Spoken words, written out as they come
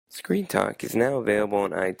Screen Talk is now available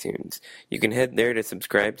on iTunes. You can head there to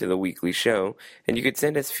subscribe to the weekly show, and you can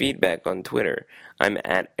send us feedback on Twitter. I'm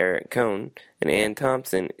at Eric Cohn, and Ann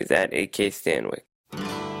Thompson is at AK Stanwyck.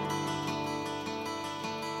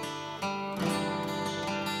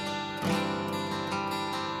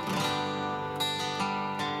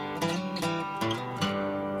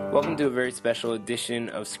 Welcome to a very special edition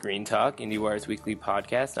of Screen Talk, IndieWire's weekly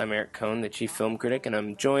podcast. I'm Eric Cohn, the chief film critic, and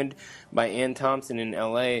I'm joined by Ann Thompson in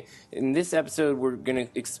L.A. In this episode, we're going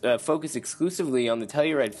to focus exclusively on the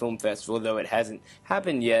Telluride Film Festival, though it hasn't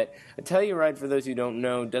happened yet. Telluride, for those who don't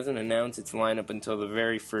know, doesn't announce its lineup until the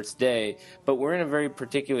very first day, but we're in a very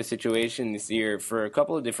particular situation this year for a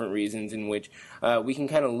couple of different reasons in which we can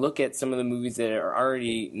kind of look at some of the movies that are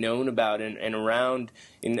already known about and around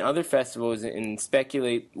in other festivals and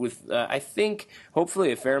speculate with, I think,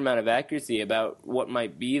 hopefully a fair amount of accuracy about what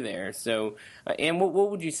might be there. So, Ann, what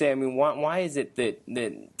would you say? I mean, why is it that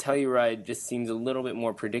Telluride just seems a little bit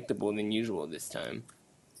more predictable than usual this time?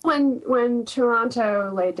 When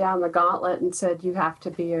Toronto laid down the gauntlet and said you have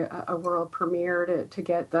to be a world premiere to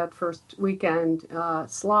get that first weekend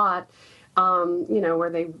slot, where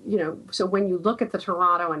they, so when you look at the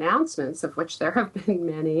Toronto announcements, of which there have been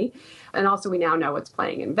many, and also we now know what's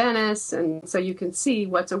playing in Venice, and so you can see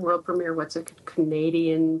what's a world premiere, what's a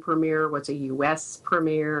Canadian premiere, what's a U.S.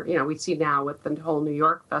 premiere. We see now what the whole New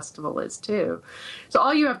York festival is too. So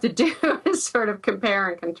all you have to do is sort of compare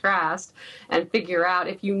and contrast and figure out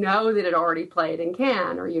if you know that it already played in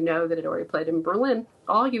Cannes or you know that it already played in Berlin.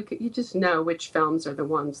 You just know which films are the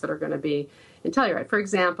ones that are going to be in Telluride. For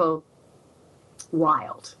example,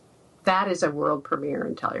 Wild. That is a world premiere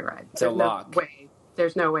in Telluride. It's a lock.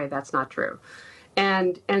 There's no way that's not true.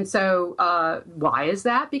 And so why is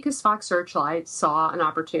that? Because Fox Searchlight saw an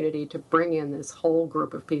opportunity to bring in this whole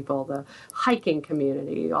group of people, the hiking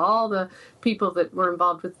community, all the people that were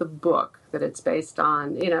involved with the book that it's based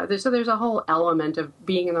on. So there's a whole element of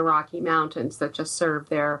being in the Rocky Mountains that just serve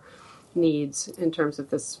their needs in terms of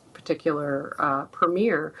this particular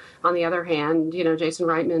premiere. On the other hand, Jason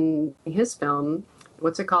Reitman, his film,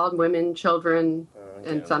 what's it called? Women, Children,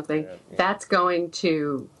 and something. Yeah. That's going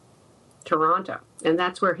to Toronto, and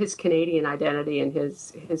that's where his Canadian identity and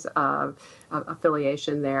his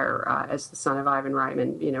affiliation there as the son of Ivan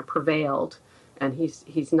Reitman, prevailed. And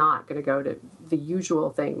he's not going to go to, the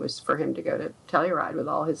usual thing was for him to go to Telluride with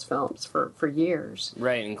all his films for years.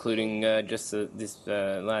 Right, including just this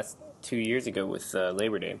last 2 years ago with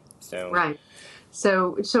Labor Day. So right.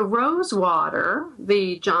 So Rosewater,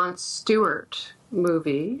 the Jon Stewart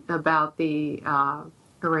movie about the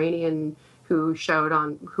Iranian who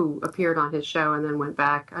appeared on his show and then went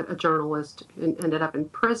back, a journalist, and ended up in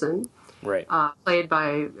prison. Right. Played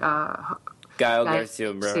by Gael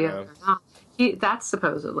Garcia Bernal. That's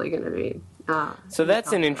supposedly going to be. So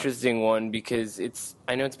that's an interesting one because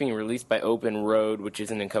I know it's being released by Open Road, which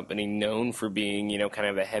isn't a company known for being, kind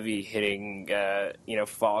of a heavy-hitting,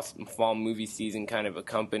 fall movie season kind of a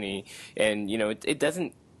company. And, it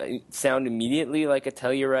doesn't sound immediately like a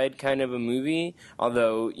Telluride kind of a movie,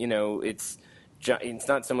 although, it's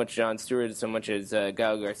not so much Jon Stewart so much as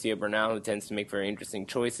Gael Garcia Bernal, who tends to make very interesting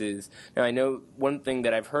choices. Now, I know one thing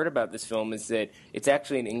that I've heard about this film is that it's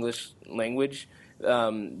actually in English language.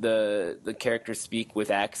 The characters speak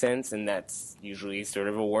with accents, and that's usually sort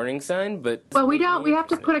of a warning sign. But we have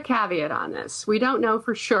to put a caveat on this. We don't know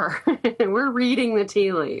for sure. We're reading the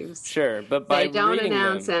tea leaves. Sure, but they don't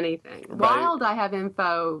announce anything. Wild, I have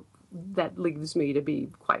info that leaves me to be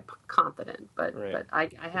quite confident, but I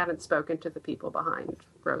haven't spoken to the people behind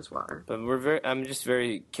Rosewater. But I'm just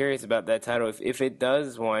very curious about that title. If it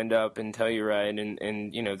does wind up in Telluride,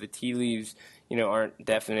 and the tea leaves, aren't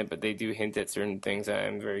definite, but they do hint at certain things.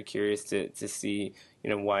 I'm very curious to see,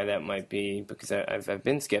 why that might be, because I've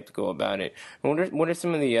been skeptical about it. What are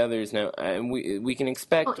some of the others now? We can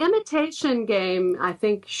expect. Well, Imitation Game, I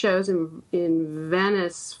think, shows in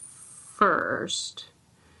Venice first.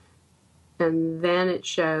 And then it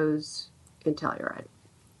shows in Telluride.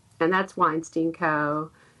 And that's Weinstein Co.,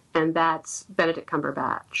 and that's Benedict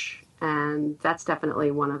Cumberbatch. And that's definitely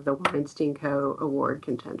one of the Weinstein Co. award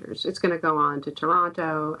contenders. It's going to go on to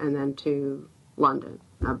Toronto and then to London,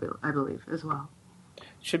 I believe, as well.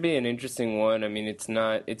 Should be an interesting one. I mean, it's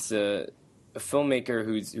a filmmaker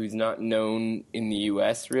who's not known in the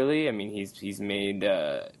U.S., really. I mean, he's made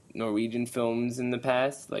Norwegian films in the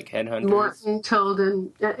past, like Headhunters. Morton,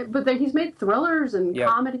 Tilden, but he's made thrillers and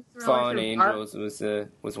comedy thrillers. Fallen Angels was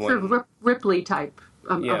one. Sort of Ripley type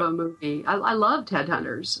of a movie. I loved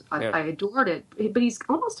Headhunters. I adored it. But he's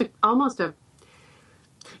almost a.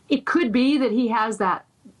 It could be that he has that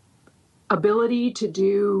ability to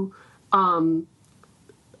do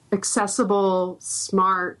accessible,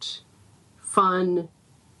 smart, fun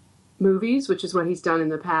movies, which is what he's done in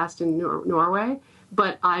the past in Norway.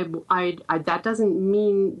 But that doesn't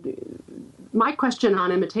mean. My question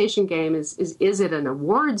on Imitation Game is it an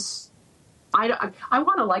awards? I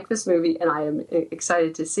want to like this movie, and I am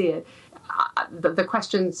excited to see it. The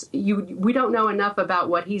questions we don't know enough about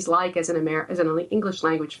what he's like as an English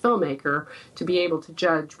language filmmaker to be able to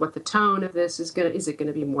judge what the tone of this is going to. Is it going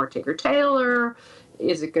to be more Tigger Taylor?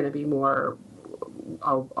 Is it going to be more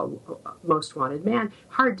Most Wanted Man?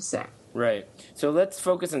 Hard to say. Right. So let's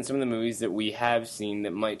focus on some of the movies that we have seen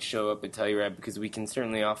that might show up at Telluride, because we can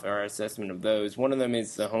certainly offer our assessment of those. One of them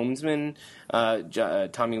is The Homesman.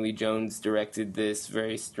 Tommy Lee Jones directed this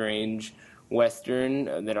very strange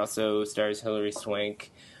Western that also stars Hilary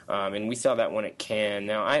Swank. And we saw that one at Cannes.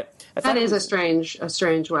 Now, I thought that is a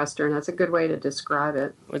strange Western. That's a good way to describe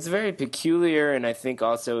it. It's very peculiar, and I think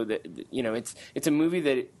also that, it's a movie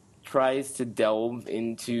that tries to delve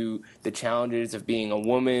into the challenges of being a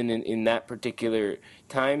woman in that particular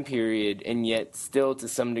time period, and yet still to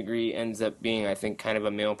some degree ends up being, I think, kind of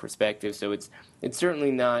a male perspective. So it's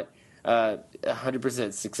certainly not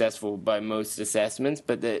 100% successful by most assessments,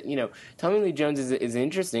 but Tommy Lee Jones is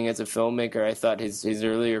interesting as a filmmaker. I thought his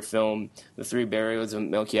earlier film, The Three Burials of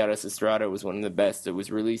Melquiades Estrada, was one of the best that was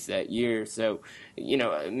released that year. So,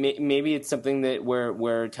 maybe it's something that where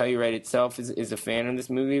Telluride itself is a fan of this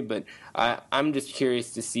movie, but I'm just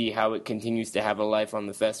curious to see how it continues to have a life on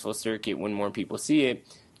the festival circuit when more people see it,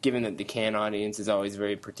 given that the Cannes audience is always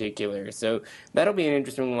very particular. So that'll be an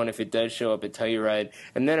interesting one if it does show up at Telluride.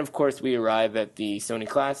 And then, of course, we arrive at the Sony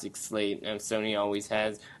Classics slate. And Sony always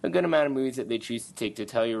has a good amount of movies that they choose to take to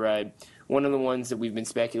Telluride. One of the ones that we've been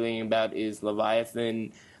speculating about is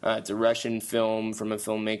Leviathan. It's a Russian film from a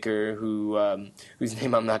filmmaker whose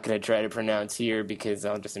name I'm not going to try to pronounce here because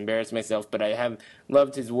I'll just embarrass myself. But I have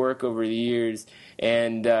loved his work over the years,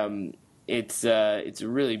 and it's a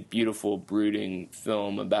really beautiful, brooding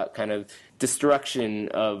film about kind of destruction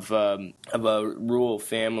of a rural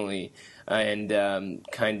family, and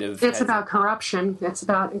kind of. It's about corruption. It's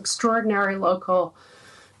about extraordinary local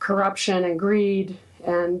corruption and greed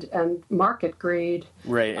and market greed.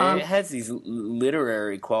 Right, and it has these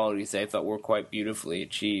literary qualities that I thought were quite beautifully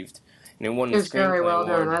achieved. And it won the It was very well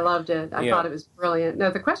award. done. I loved it. I thought it was brilliant. No,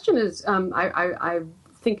 the question is, I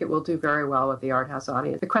think it will do very well with the art house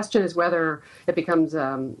audience. The question is whether it becomes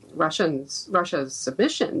Russia's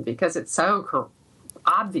submission, because it's so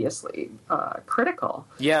obviously critical.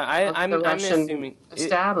 Yeah, I'm assuming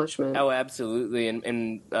establishment. Oh, absolutely.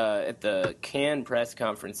 And at the Cannes press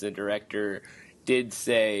conference, the director did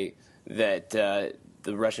say that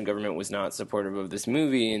the Russian government was not supportive of this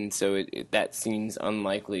movie, and so that seems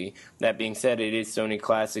unlikely. That being said, it is Sony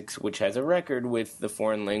Classics, which has a record with the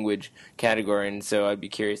foreign language category, and so I'd be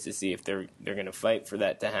curious to see if they're going to fight for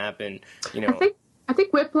that to happen. I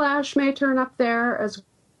think Whiplash may turn up there as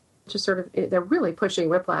just sort of. They're really pushing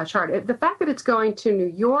Whiplash hard. The fact that it's going to New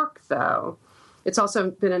York, though, it's also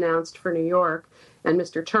been announced for New York. And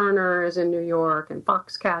Mr. Turner is in New York, and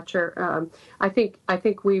Foxcatcher. I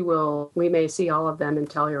think we may see all of them in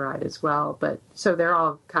Telluride as well. But so they're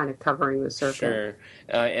all kind of covering the circuit. Sure,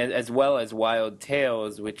 as well as Wild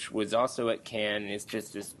Tales, which was also at Cannes. It's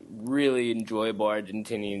just this really enjoyable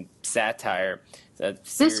Argentinian satire.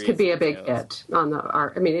 This could be a big hit on the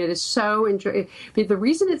art. I mean, it is so enjoyable. The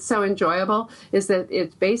reason it's so enjoyable is that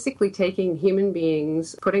it's basically taking human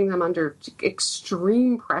beings, putting them under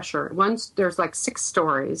extreme pressure. There's like 6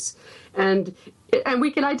 stories, and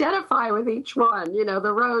we can identify with each one.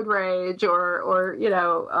 The road rage, or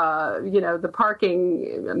the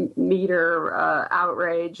parking meter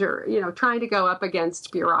outrage, or trying to go up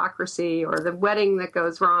against bureaucracy, or the wedding that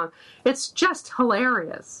goes wrong. It's just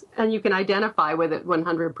hilarious, and you can identify with it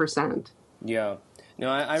 100%. Yeah. No,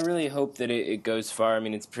 I really hope that it goes far. I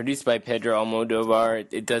mean, it's produced by Pedro Almodovar.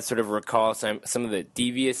 It does sort of recall some of the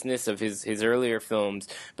deviousness of his earlier films,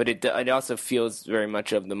 but it also feels very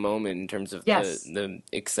much of the moment in terms of the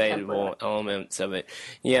excitable elements of it.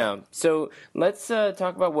 Yeah. So let's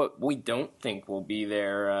talk about what we don't think will be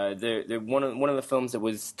there. One of the films that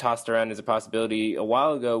was tossed around as a possibility a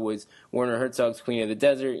while ago was Werner Herzog's Queen of the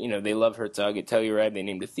Desert. They love Herzog at Telluride. They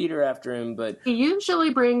named a theater after him, but he usually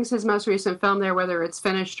brings his most recent film there, whether it's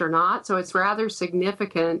finished or not. So it's rather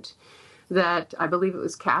significant that I believe it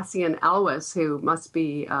was Cassian Elwes, who must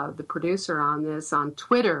be the producer on this, on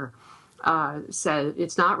Twitter, said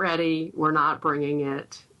it's not ready. We're not bringing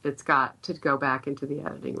it. It's got to go back into the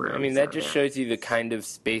editing room. I mean, that just shows you the kind of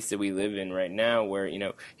space that we live in right now, where,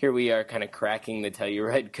 here we are kind of cracking the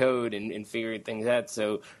Telluride code and figuring things out.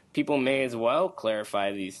 So people may as well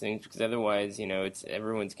clarify these things because otherwise,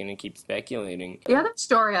 everyone's going to keep speculating. The other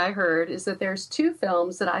story I heard is that there's two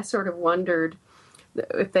films that I sort of wondered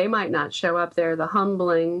if they might not show up there. The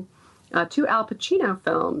Humbling, two Al Pacino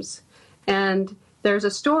films, and there's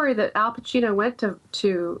a story that Al Pacino went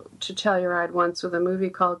to Telluride once with a movie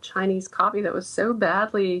called Chinese Coffee that was so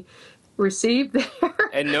badly received there.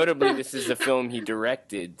 And notably, this is a film he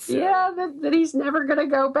directed. So. Yeah, that he's never going to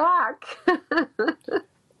go back.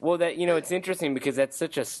 Well, it's interesting because that's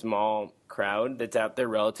such a small crowd that's out there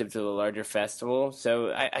relative to the larger festival.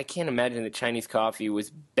 So I can't imagine that Chinese Coffee was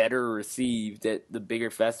better received at the bigger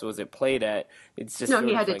festivals it played at. It's just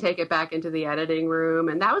he had to take it back into the editing room,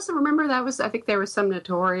 and I think there was some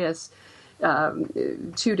notorious.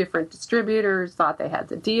 Two different distributors thought they had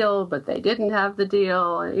the deal, but they didn't have the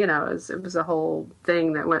deal. It was a whole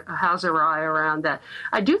thing that went a howzerai around that.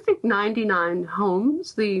 I do think 99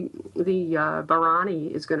 Homes, the Barani,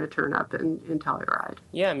 is going to turn up in Telluride.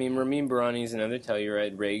 Yeah, I mean, Ramin Barani is another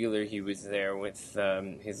Telluride regular. He was there with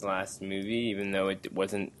his last movie, even though it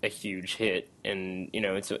wasn't a huge hit. And,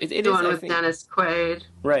 it the one with Dennis Quaid.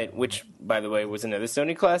 Right, which, by the way, was another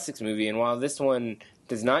Sony Classics movie. And while this one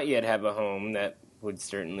does not yet have a home, that would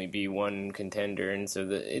certainly be one contender, and so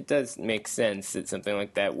it does make sense that something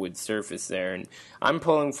like that would surface there. And I'm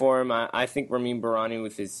pulling for him. I think Ramin Barani,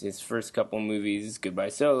 with his first couple movies, Goodbye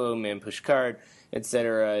Solo, Man Push Card,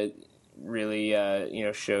 etc., really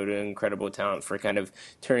showed an incredible talent for kind of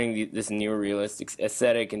turning this neorealistic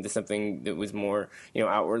aesthetic into something that was more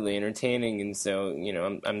outwardly entertaining. And so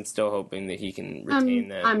I'm still hoping that he can retain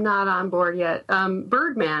that. I'm not on board yet.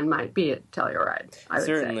 Birdman might be at Telluride.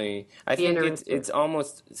 Certainly, I think it's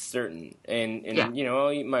almost certain. And yeah.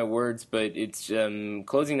 I'll eat my words, but it's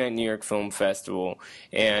closing night New York Film Festival,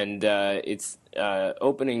 and it's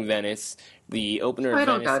opening Venice. The opener of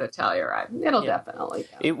Venice. It'll go to Telluride. It'll definitely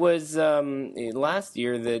go. It was last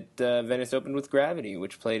year that Venice opened with Gravity,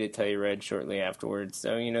 which played at Telluride shortly afterwards.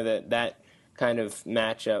 So, that kind of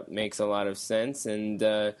matchup makes a lot of sense. And,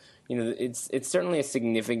 it's certainly a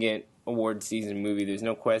significant award season movie. There's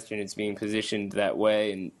no question it's being positioned that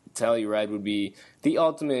way. And Telluride would be the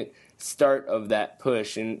ultimate start of that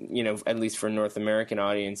push, and at least for North American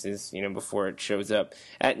audiences, before it shows up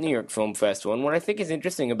at New York Film Festival. And what I think is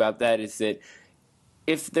interesting about that is that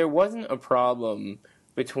if there wasn't a problem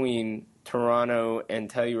between Toronto and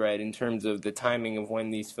Telluride in terms of the timing of when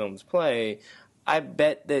these films play, I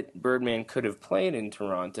bet that Birdman could have played in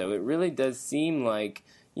Toronto. It really does seem like,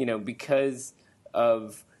 because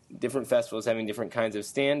of different festivals having different kinds of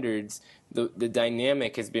standards, the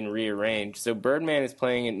dynamic has been rearranged. So Birdman is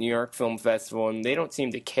playing at New York Film Festival, and they don't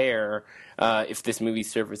seem to care if this movie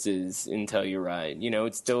surfaces in Telluride.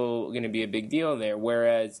 It's still going to be a big deal there,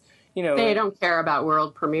 whereas they don't care about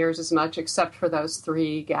world premieres as much, except for those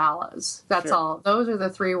three galas. That's sure. all. Those are the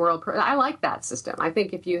three world premieres. I like that system. I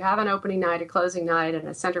think if you have an opening night, a closing night, and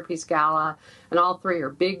a centerpiece gala, and all three are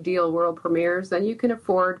big deal world premieres, then you can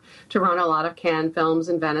afford to run a lot of Cannes films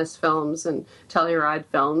and Venice films and Telluride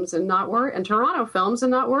films and Toronto films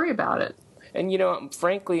and not worry about it. And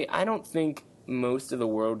frankly, I don't think most of the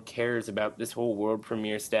world cares about this whole world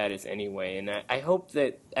premiere status anyway, and I hope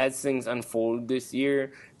that as things unfold this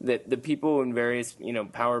year, that the people in various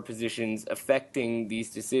power positions affecting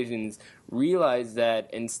these decisions realize that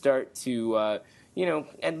and start to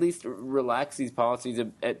at least relax these policies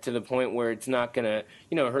to the point where it's not going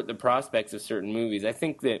to hurt the prospects of certain movies. I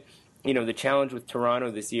think that the challenge with Toronto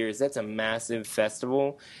this year is that's a massive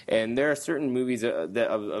festival, and there are certain movies of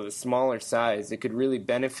a smaller size that could really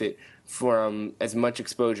benefit from as much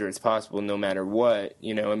exposure as possible, no matter what.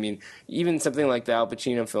 Even something like the Al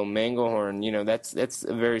Pacino film Manglehorn, that's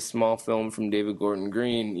a very small film from David Gordon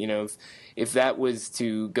Green. If that was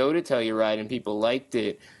to go to Telluride and people liked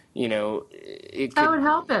it, that would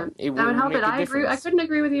help it. That would help it. I agree. I couldn't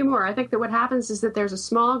agree with you more. I think that what happens is that there's a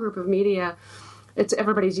small group of media.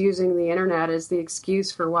 Everybody's using the internet as the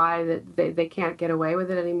excuse for why they can't get away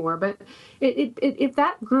with it anymore. But if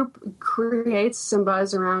that group creates some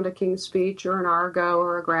buzz around a King's Speech or an Argo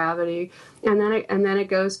or a Gravity, and then it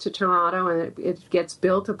goes to Toronto and it gets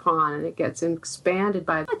built upon and it gets expanded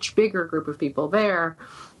by a much bigger group of people there,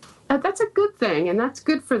 that's a good thing, and that's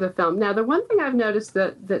good for the film. Now, the one thing I've noticed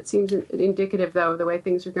that seems indicative, though, of the way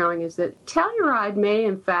things are going, is that Telluride may,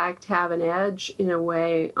 in fact, have an edge, in a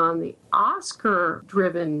way, on the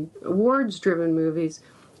Oscar-driven, awards-driven movies.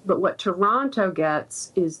 But what Toronto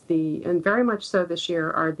gets is and very much so this year,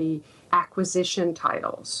 are the acquisition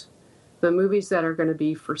titles, the movies that are going to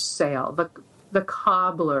be for sale. The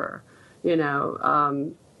Cobbler,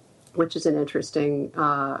 which is an interesting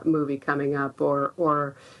movie coming up,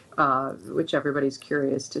 or which everybody's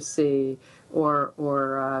curious to see, or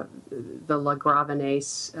the La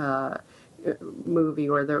Gravenace movie,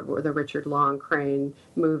 or the Richard Longcrane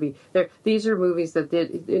movie. These are movies that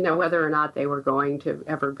did, whether or not they were going to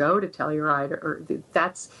ever go to Telluride, or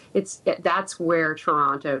that's where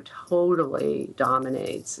Toronto totally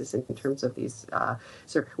dominates, is in terms of these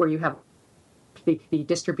where you have the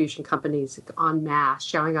distribution companies en masse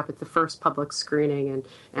showing up at the first public screening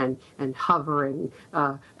and hovering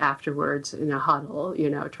afterwards in a huddle,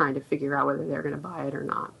 trying to figure out whether they're going to buy it or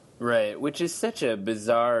not. Right, which is such a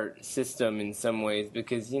bizarre system in some ways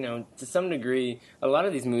because, to some degree, a lot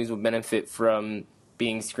of these movies will benefit from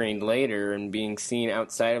being screened later and being seen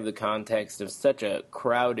outside of the context of such a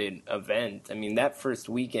crowded event. I mean, that first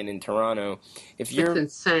weekend in Toronto, if you're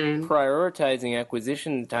prioritizing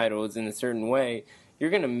acquisition titles in a certain way,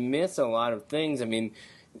 you're going to miss a lot of things. I mean,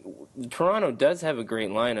 Toronto does have a great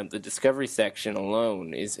lineup. The Discovery section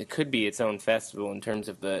alone it could be its own festival in terms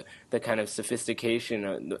of the kind of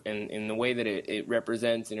sophistication and in the way that it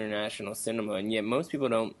represents international cinema. And yet most people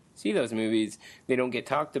don't see those movies. They don't get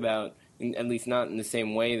talked about, at least not in the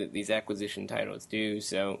same way that these acquisition titles do.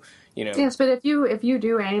 So, Yes, but if you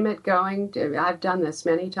do aim at going to, I've done this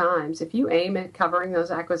many times, if you aim at covering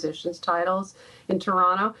those acquisitions titles in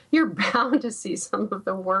Toronto, you're bound to see some of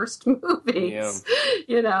the worst movies.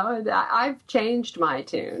 Yeah. I've changed my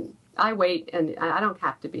tune. I wait, and I don't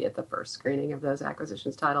have to be at the first screening of those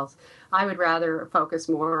acquisitions titles. I would rather focus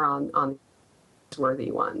more on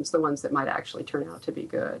worthy ones, the ones that might actually turn out to be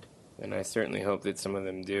good. And I certainly hope that some of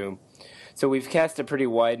them do. So we've cast a pretty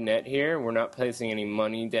wide net here. We're not placing any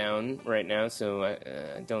money down right now, so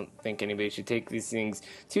I don't think anybody should take these things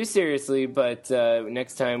too seriously. But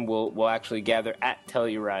next time we'll actually gather at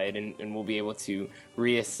Telluride, and we'll be able to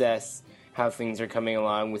reassess how things are coming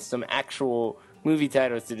along with some actual movie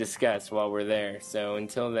titles to discuss while we're there. So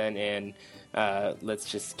until then, Anne, let's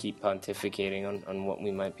just keep pontificating on what we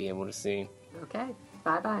might be able to see. Okay.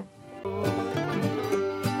 Bye-bye.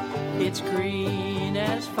 It's green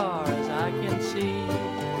as far as I can see.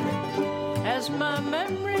 As my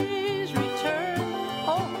memories return,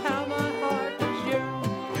 oh, how my heart does yearn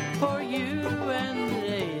for you and the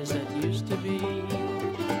days that used to be.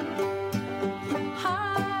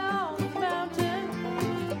 High on the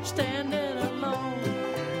mountain, standing